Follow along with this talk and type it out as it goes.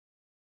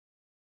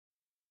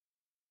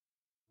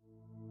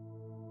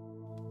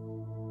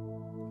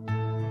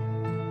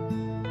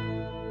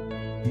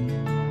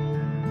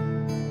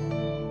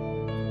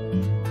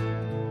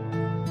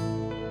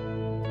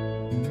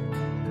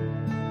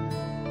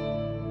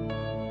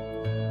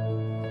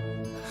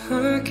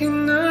I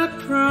cannot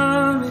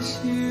promise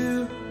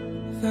you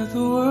that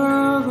the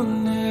world will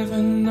never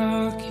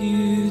knock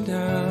you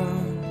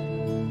down,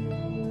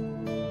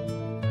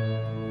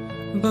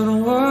 but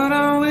what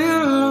I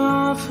will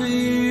offer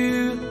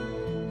you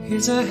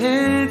is a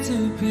hand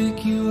to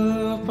pick you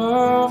up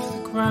off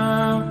the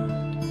ground.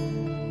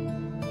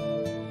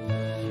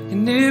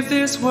 And if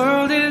this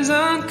world is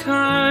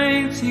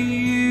unkind to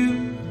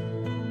you,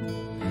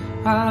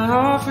 I'll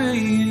offer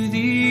you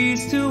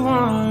these two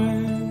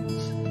arms.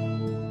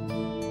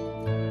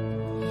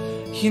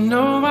 You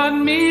know I'd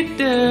meet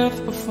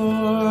death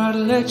before I'd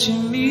let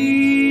you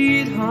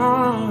meet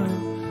harm.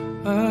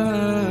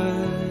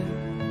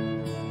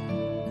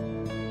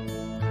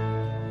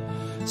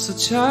 So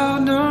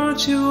child,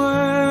 don't you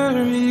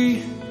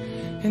worry,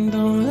 and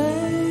don't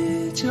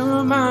let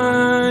your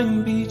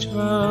mind be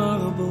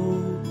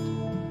troubled.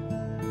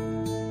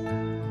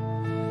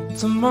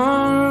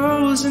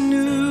 Tomorrow's a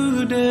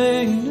new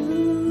day,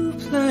 new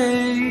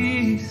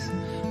place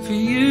for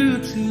you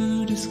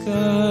to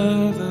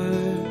discover.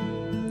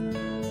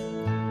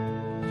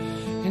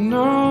 And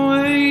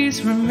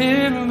always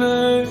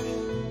remember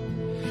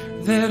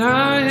that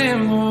I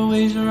am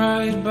always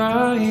right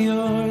by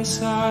your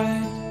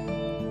side.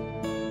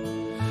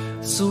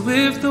 So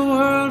if the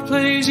world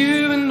plays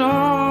you an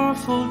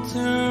awful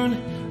tune,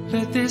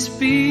 let this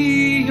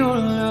be your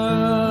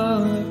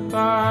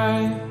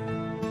lullaby.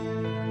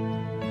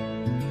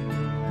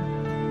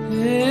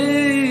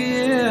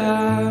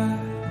 Yeah.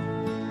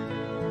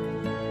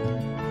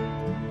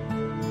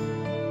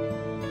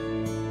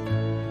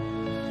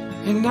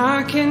 And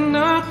I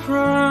cannot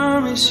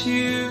promise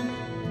you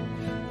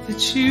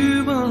that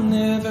you will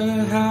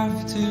never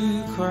have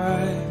to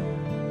cry,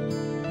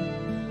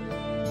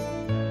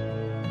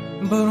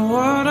 but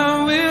what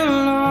I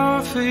will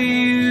offer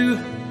you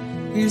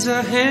is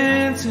a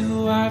hand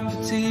to wipe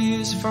the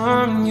tears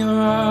from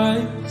your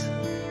eyes.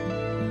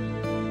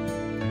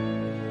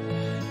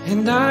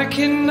 And I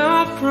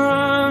cannot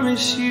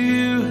promise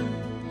you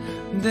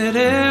that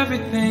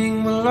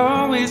everything will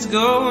always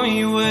go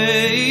your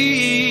way,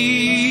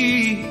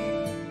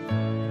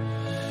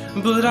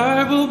 but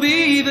I will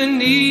be the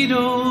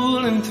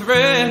needle and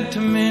thread to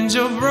mend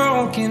your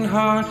broken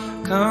heart,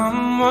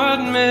 come what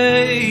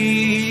may.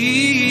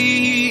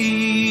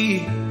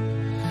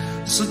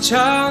 So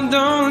child,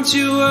 don't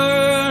you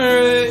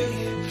worry,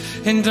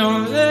 and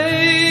don't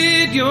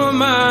let your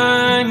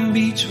mind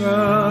be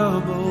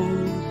troubled.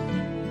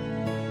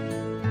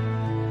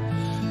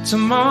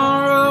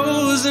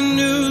 Tomorrow's a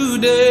new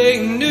day,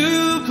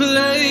 new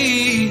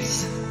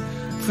place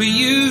for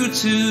you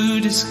to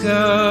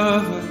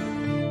discover.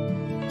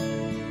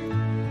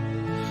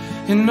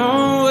 And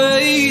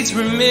always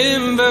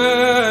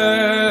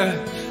remember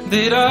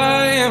that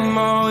I am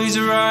always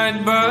right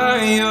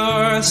by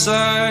your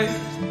side.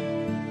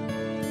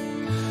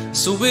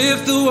 So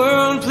if the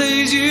world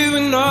plays you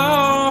an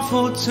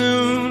awful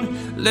tune,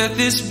 let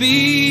this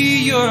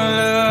be your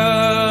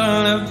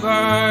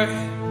lullaby.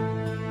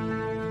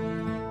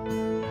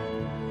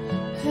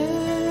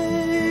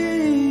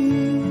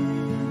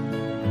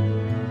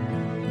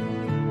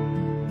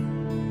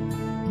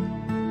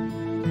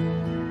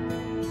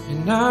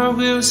 I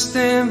will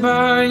stand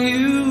by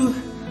you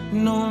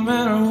no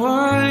matter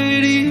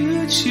what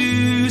you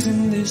choose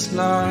in this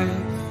life.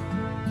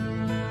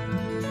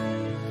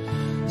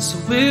 So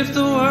if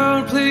the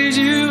world plays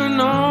you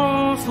an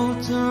awful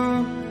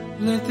tune,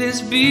 let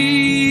this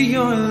be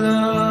your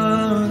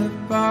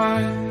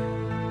lullaby.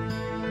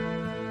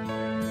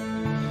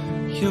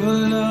 Your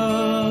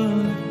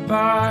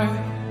lullaby.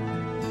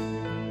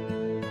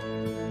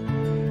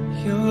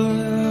 Your lullaby.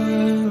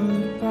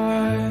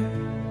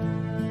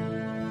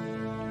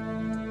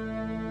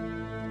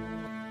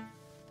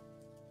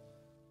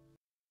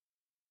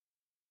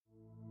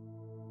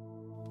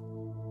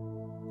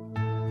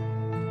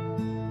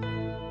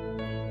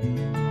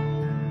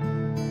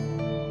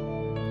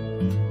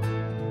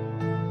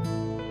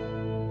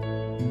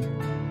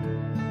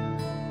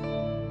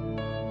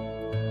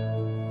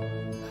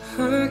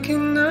 I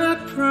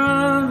cannot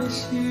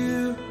promise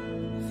you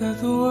that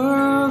the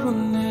world will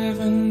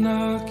never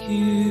knock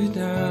you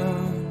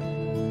down,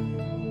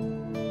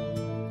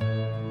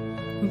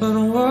 but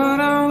what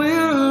I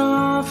will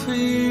offer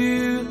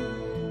you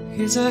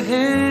is a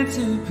hand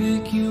to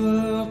pick you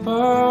up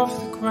off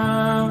the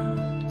ground.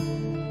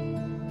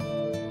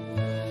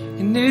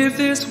 And if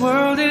this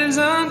world is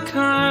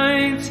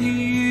unkind to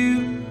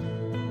you,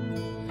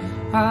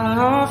 I'll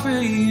offer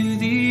you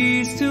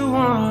these two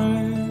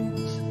arms.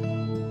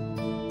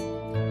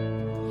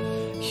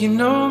 You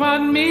know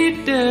I'd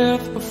meet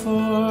death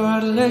before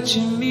I'd let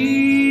you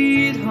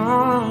meet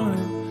harm.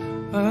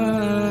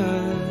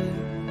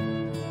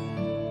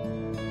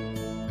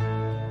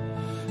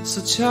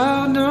 So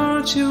child,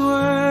 don't you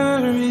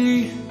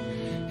worry,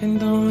 and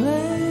don't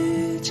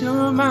let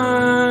your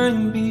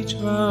mind be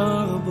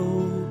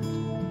troubled.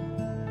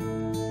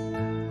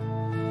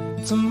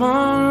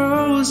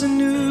 Tomorrow's a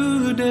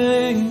new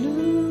day,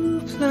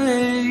 new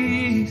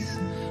place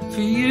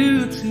for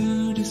you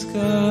to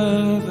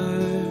discover.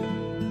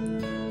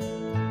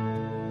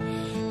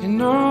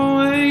 And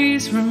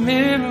always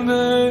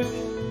remember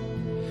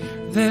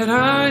that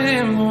I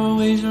am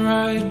always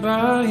right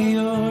by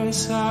your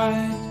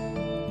side.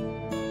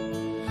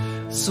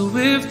 So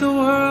if the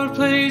world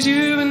plays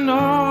you an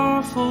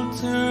awful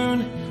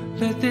tune,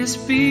 let this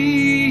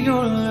be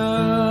your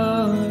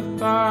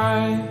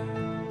lullaby.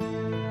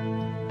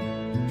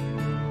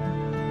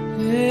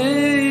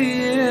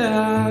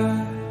 Yeah.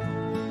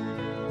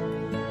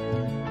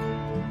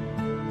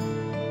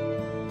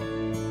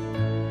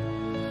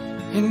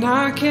 And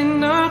I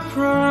cannot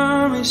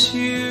promise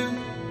you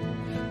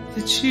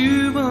that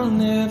you will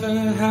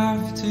never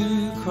have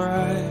to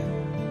cry,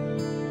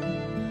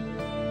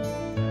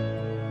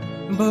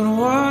 but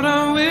what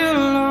I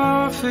will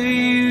offer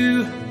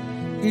you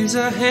is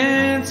a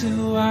hand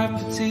to wipe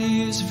the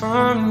tears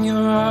from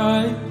your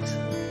eyes.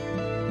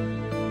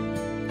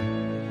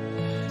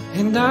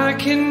 And I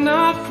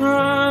cannot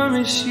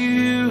promise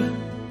you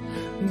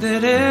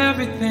that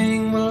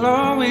everything will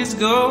always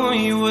go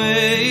your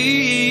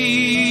way,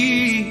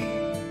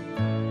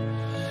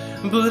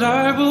 but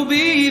I will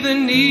be the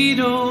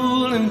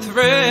needle and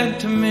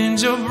thread to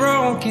mend your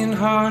broken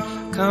heart,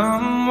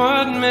 come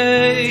what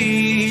may.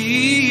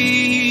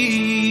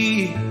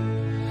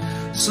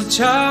 So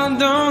child,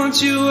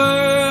 don't you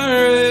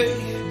worry,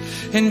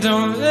 and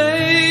don't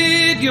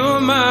let your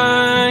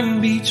mind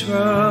be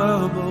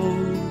troubled.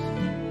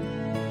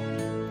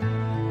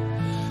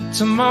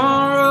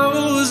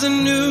 Tomorrow's a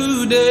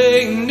new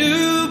day,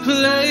 new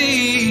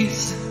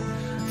place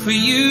for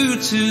you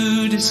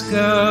to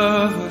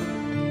discover.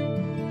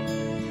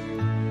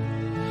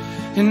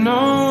 And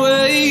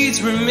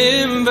always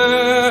remember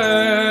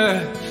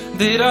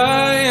that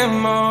I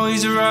am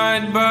always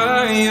right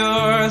by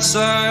your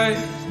side.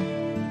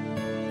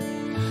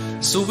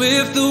 So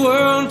if the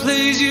world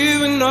plays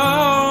you an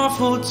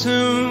awful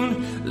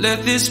tune,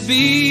 let this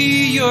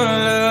be your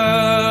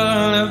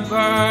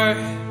lullaby.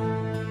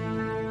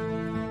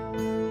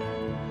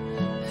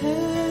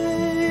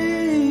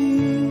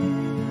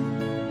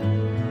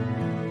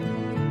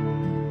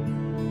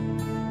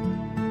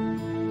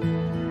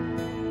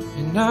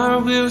 And I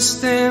will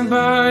stand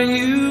by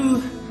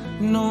you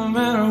no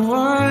matter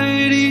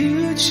what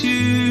you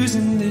choose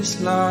in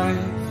this life.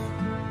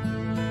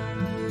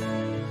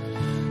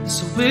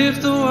 So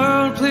if the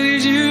world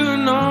plays you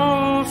an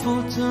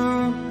awful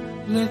tune,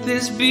 let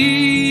this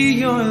be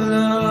your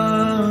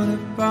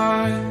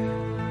lullaby.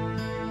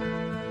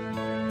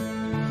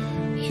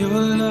 Your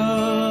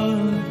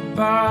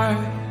lullaby.